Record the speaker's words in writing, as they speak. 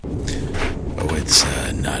it's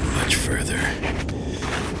not much further.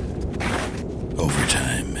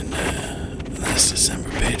 Overtime and last December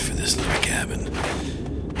paid for this little cabin.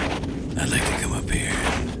 I'd like to come up here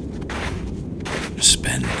and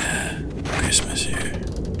spend Christmas here.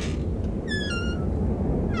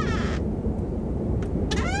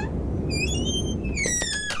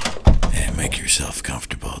 And make yourself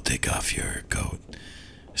comfortable. Take off your coat.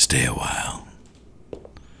 Stay a while.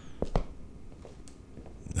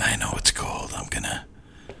 I know it's cold. I'm gonna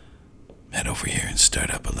head over here and start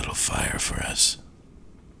up a little fire for us.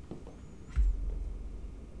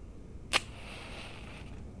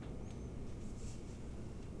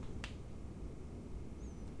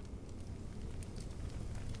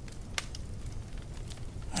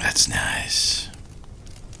 That's nice.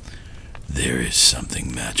 There is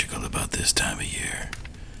something magical about this time of year.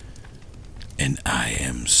 And I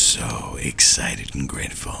am so excited and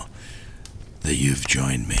grateful that you've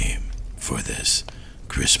joined me for this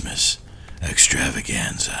Christmas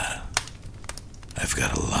extravaganza. I've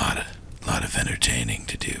got a lot of entertaining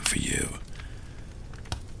to do for you,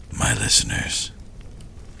 my listeners,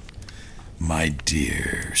 my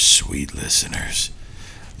dear, sweet listeners,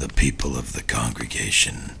 the people of the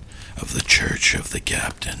congregation of the Church of the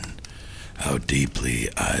Captain. How deeply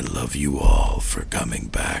I love you all for coming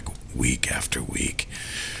back week after week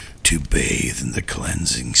to bathe in the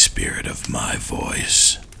cleansing spirit of my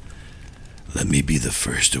voice. Let me be the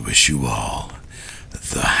first to wish you all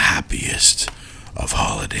the happiest of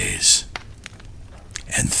holidays.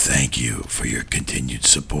 And thank you for your continued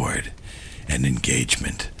support and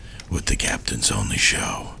engagement with the Captain's Only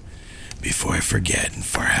Show. Before I forget and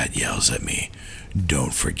Farhat yells at me,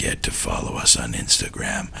 don't forget to follow us on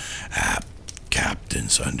Instagram at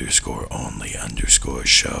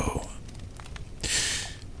Captains_Only_show.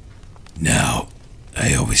 Now,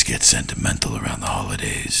 I always get sentimental around the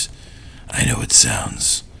holidays. I know it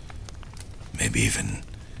sounds maybe even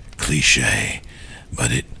cliche,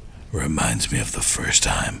 but it reminds me of the first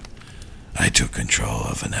time I took control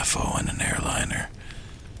of an FO on an airliner.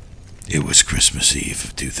 It was Christmas Eve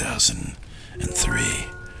of 2003,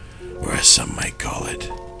 or as some might call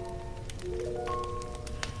it.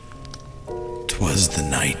 'Twas the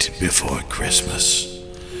night before Christmas,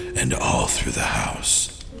 and all through the house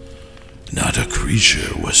not a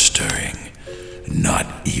creature was stirring,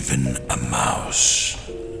 not even a mouse.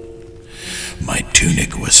 My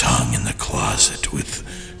tunic was hung in the closet with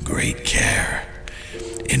great care,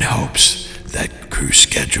 in hopes that crew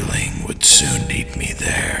scheduling would soon need me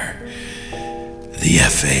there. The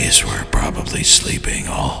FAs were probably sleeping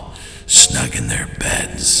all snug in their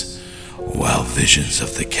beds, while visions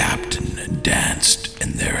of the captain danced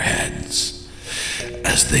in their heads,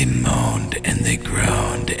 as they moaned and they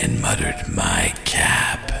groaned and muttered my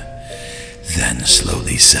cap, then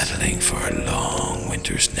slowly settling for a long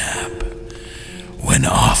winter's nap. When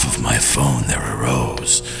off of my phone there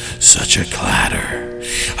arose such a clatter,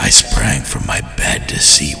 I sprang from my bed to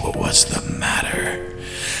see what was the matter.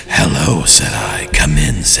 Hello, said I. Come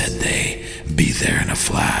in, said they. Be there in a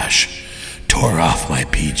flash. Tore off my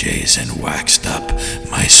PJs and waxed up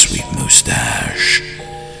my sweet mustache.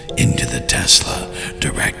 Into the Tesla,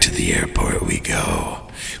 direct to the airport we go.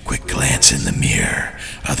 Quick glance in the mirror,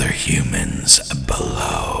 other humans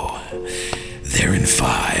below. There in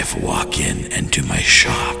 5 walk in, and to my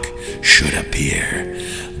shock should appear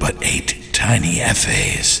but 8 tiny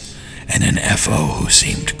FAs and an FO who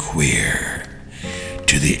seemed queer.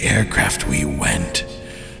 To the aircraft we went,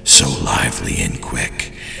 so lively and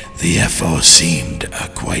quick. The FO seemed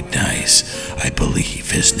quite nice. I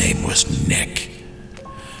believe his name was Nick.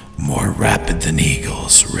 More rapid than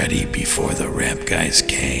eagles, ready before the ramp guys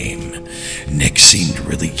came. Nick seemed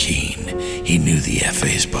really keen. He knew the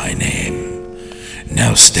FAs by name.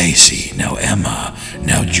 Now Stacy, now Emma,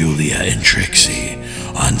 now Julia and Trixie.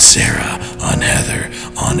 On Sarah, on Heather,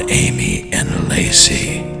 on Amy and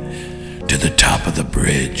Lacey. To the top of the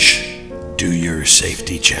bridge, do your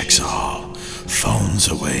safety checks all. Phones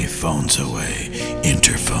away,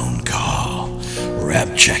 interphone call.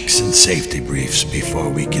 Rep checks and safety briefs before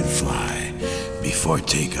we can fly. Before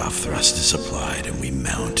takeoff thrust is applied and we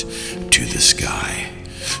mount to the sky.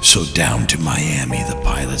 So down to Miami the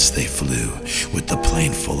pilots they flew, with the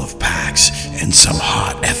plane full of packs and some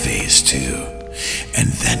hot FAs too.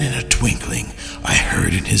 And then in a twinkling, I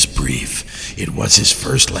heard in his brief, it was his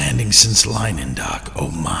first landing since line dock. Oh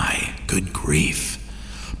my, good grief.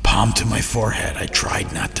 Palm to my forehead, I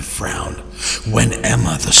tried not to frown, when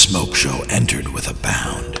Emma the smoke show entered with a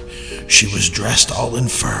bound. She was dressed all in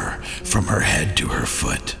fur, from her head to her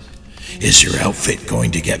foot. Is your outfit going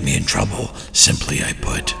to get me in trouble? Simply I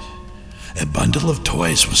put. A bundle of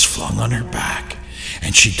toys was flung on her back,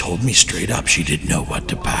 and she told me straight up she didn't know what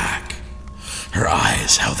to pack. Her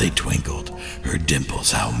eyes, how they twinkled, her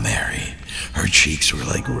dimples, how merry. Her cheeks were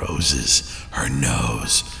like roses, her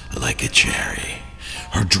nose like a cherry.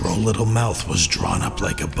 Her droll little mouth was drawn up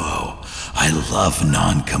like a bow. I love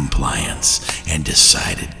non-compliance and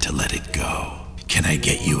decided to let it go. "Can I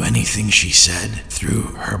get you anything?" she said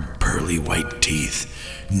through her pearly white teeth.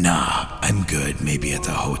 "Nah, I'm good, maybe at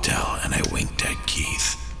the hotel," and I winked at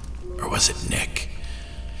Keith. Or was it Nick?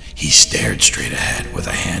 He stared straight ahead with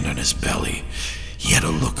a hand on his belly. He had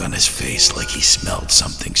a look on his face like he smelled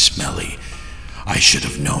something smelly. I should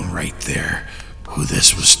have known right there who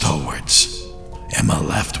this was towards. Emma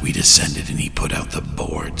left, we descended, and he put out the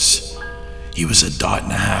boards. He was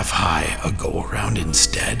 1.5 high, a go-around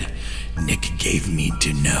instead. Nick gave me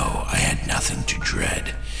to know I had nothing to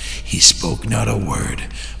dread. He spoke not a word,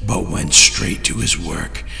 but went straight to his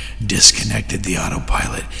work, disconnected the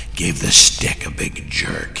autopilot, gave the stick a big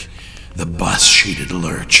jerk. The bus sheeted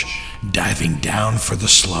lurch, diving down for the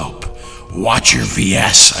slope. "Watch your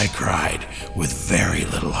VS," I cried, with very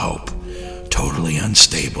little hope. Totally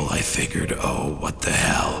unstable, I figured, oh, what the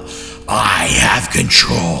hell. I have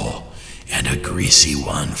control, and a greasy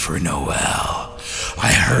one for Noel.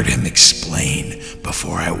 I heard him explain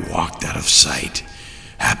before I walked out of sight.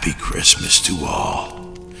 Happy Christmas to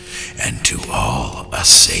all, and to all a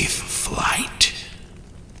safe flight.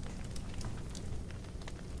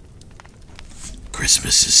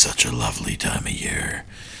 Christmas is such a lovely time of year.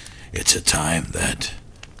 It's a time that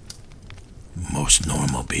most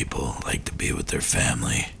normal people like to be with their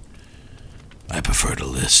family. I prefer to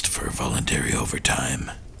list for voluntary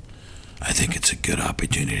overtime. I think it's a good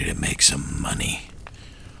opportunity to make some money.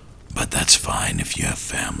 But that's fine if you have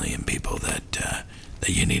family and people that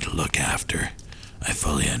you need to look after. I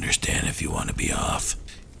fully understand if you want to be off.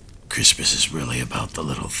 Christmas is really about the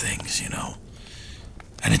little things, you know.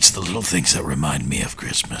 And it's the little things that remind me of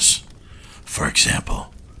Christmas. For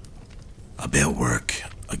example, I'll be at work.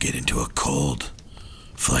 I'll get into a cold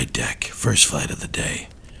flight deck, first flight of the day,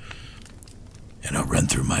 and I'll run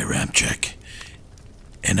through my ramp check,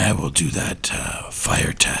 and I will do that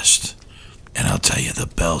fire test, and I'll tell you, the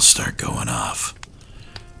bells start going off.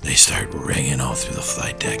 They start ringing all through the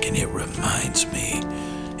flight deck, and it reminds me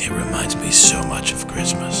so much of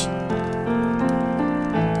Christmas.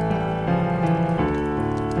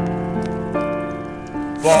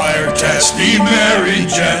 Fire test, be merry,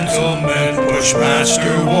 gentlemen,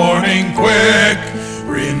 Bushmaster warning quick.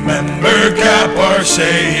 Remember, Cap, our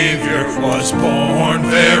Savior, was born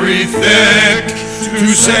very thick,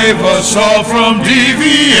 to save us all from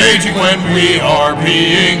deviating when we are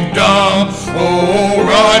being dumb. Oh,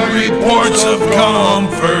 ride reports of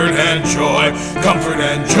comfort and joy, comfort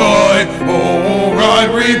and joy. Oh,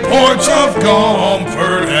 ride reports of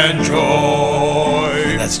comfort and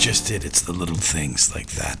joy. That's just it. It's the little things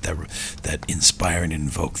like that inspire and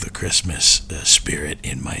invoke the Christmas spirit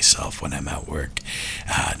in myself when I'm at work.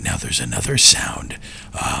 Now there's another sound,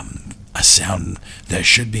 a sound that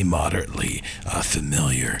should be moderately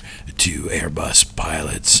familiar to Airbus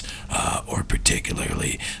pilots, or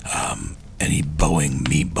particularly any Boeing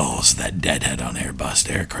meatballs that deadhead on Airbus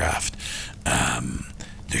aircraft.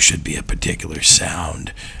 There should be a particular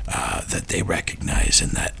sound that they recognize,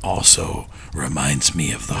 and that also reminds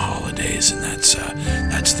me of the holidays, and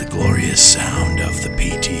that's the glorious sound of the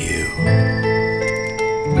PTU.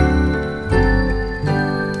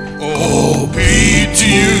 Oh,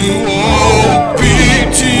 PTU, oh,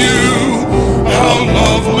 PTU, how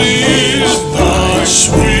lovely is thy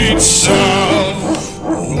sweet sound.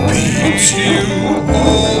 Oh, PTU,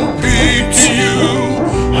 oh, PTU,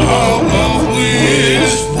 how lovely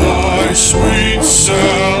is thy sweet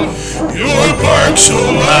sound. Your bark so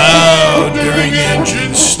loud during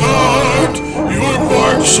engine start, your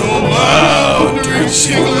bark so loud during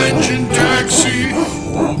single engine taxi.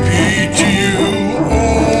 Oh, PTU,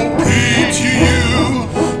 oh, PTU,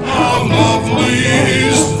 how lovely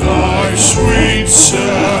is thy sweet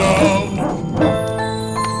sound.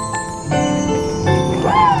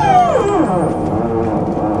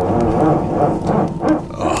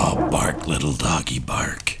 Oh, bark, little doggy,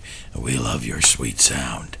 bark. We love your sweet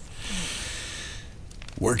sound.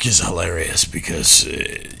 Work is hilarious because,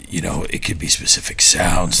 it could be specific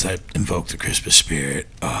sounds that invoke the Christmas spirit,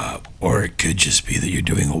 or it could just be that you're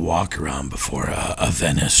doing a walk around before a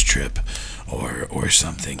Venice trip or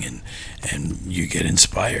something, and you get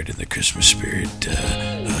inspired and the Christmas spirit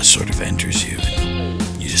sort of enters you,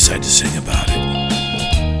 and you decide to sing about it.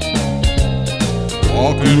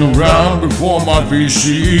 Walking around before my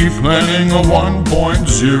VC, planning a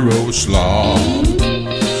 1.0 slot.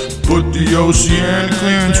 put the oceanic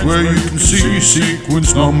clearance where you can see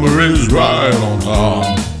sequence number is right on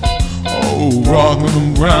time. Oh, rockin'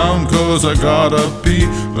 them ground, cause I gotta pee.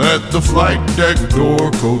 Let the flight deck door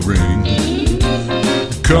code ring.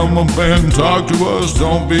 Come up and talk to us,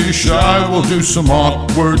 don't be shy, we'll do some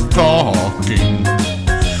awkward talking.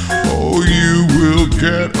 Oh, you will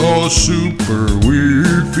get a super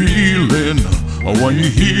weird feeling when you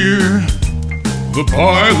hear the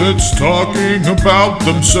pilots talking about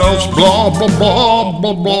themselves. Blah, blah, blah,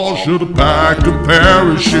 blah, blah. Should've packed a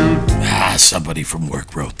parachute. Somebody from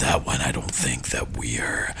work wrote that one. I don't think that we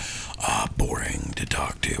are boring to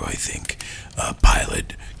talk to. I think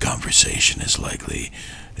pilot conversation is likely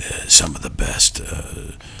some of the best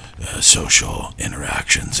social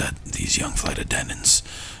interactions that these young flight attendants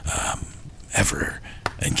ever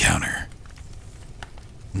encounter.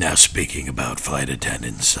 Now, speaking about flight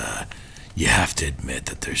attendants, you have to admit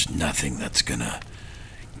that there's nothing that's gonna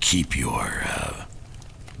keep your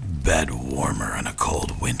bed warmer on a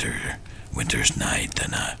cold winter's night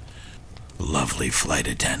than a lovely flight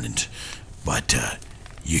attendant. But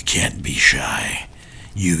you can't be shy.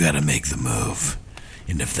 You gotta make the move.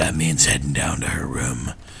 And if that means heading down to her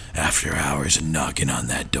room after hours and knocking on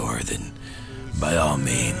that door, then by all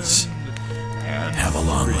means, have a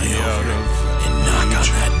long layover and knock on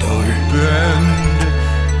that door.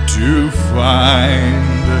 To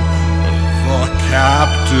find the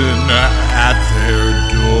captain at their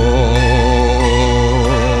door.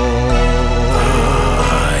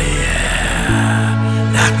 Oh yeah.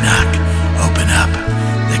 Knock, knock. Open up.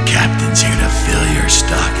 The captain's here to fill your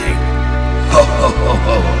stocking. Ho, ho, ho,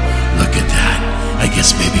 ho. Look at that. I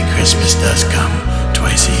guess maybe Christmas does come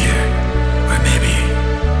twice a year. Or maybe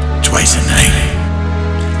twice a night.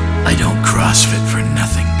 I don't CrossFit for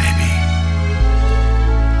nothing, baby.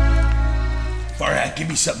 Farhat, give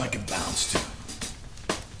me something I can bounce to.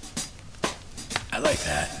 I like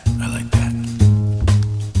that. I like that.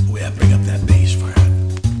 Oh yeah, bring up that bass, Farhat.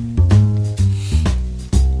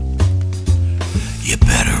 You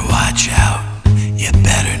better watch out. You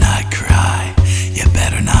better not cry. You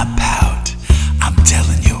better not pout. I'm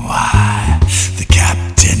telling you why. The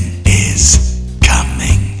captain is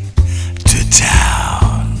coming to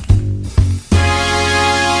town.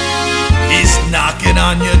 He's knocking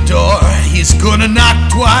on your door. He's gonna knock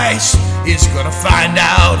twice. He's gonna find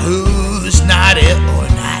out who's naughty or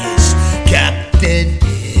nice. Captain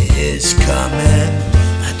is coming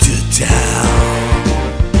to town.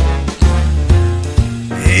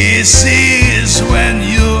 He sees when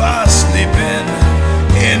you are sleeping.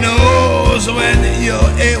 He knows when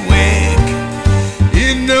you're awake.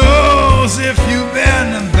 He knows if you've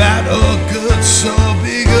been bad or good. So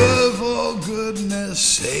be good for goodness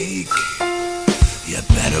sake. You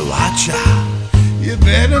better watch out. You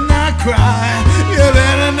better not cry. You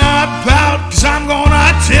better not pout. 'Cause I'm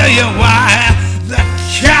gonna tell you why. The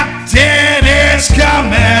captain is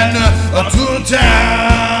coming to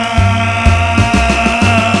town.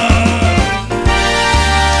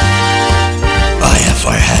 Oh yeah,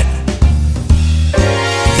 Farhat.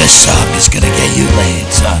 This song is gonna get you laid,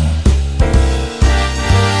 son.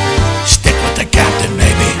 Stick with the captain,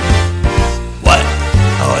 baby. What?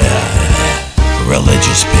 Oh yeah.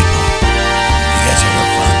 Religious people. You guys are real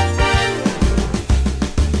fun.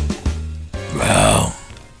 Well,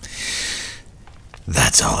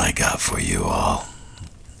 that's all I got for you all.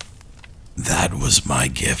 That was my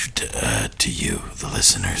gift to you, the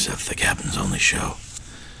listeners of the Captain's Only Show.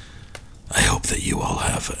 I hope that you all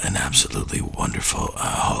have an absolutely wonderful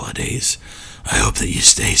holidays. I hope that you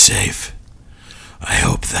stay safe. I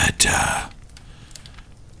hope that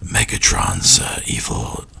Megatron's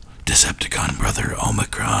evil Decepticon brother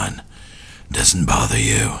Omicron doesn't bother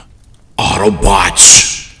you.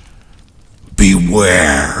 Autobots,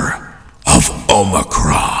 beware of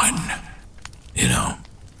Omicron. You know,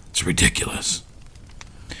 it's ridiculous.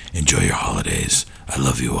 Enjoy your holidays. I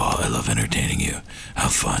love you all. I love entertaining you.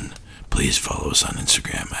 Have fun. Please follow us on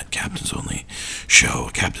Instagram at Captain's Only Show,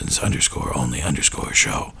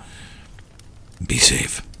 Captain's_only_show. Be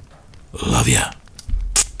safe. Love ya.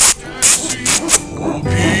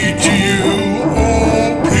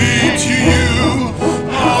 PTU,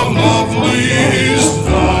 how lovely is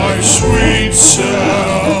thy sweet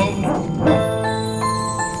sound.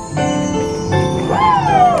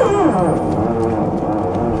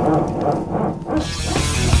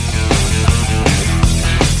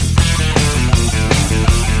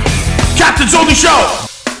 Captain's Only Show!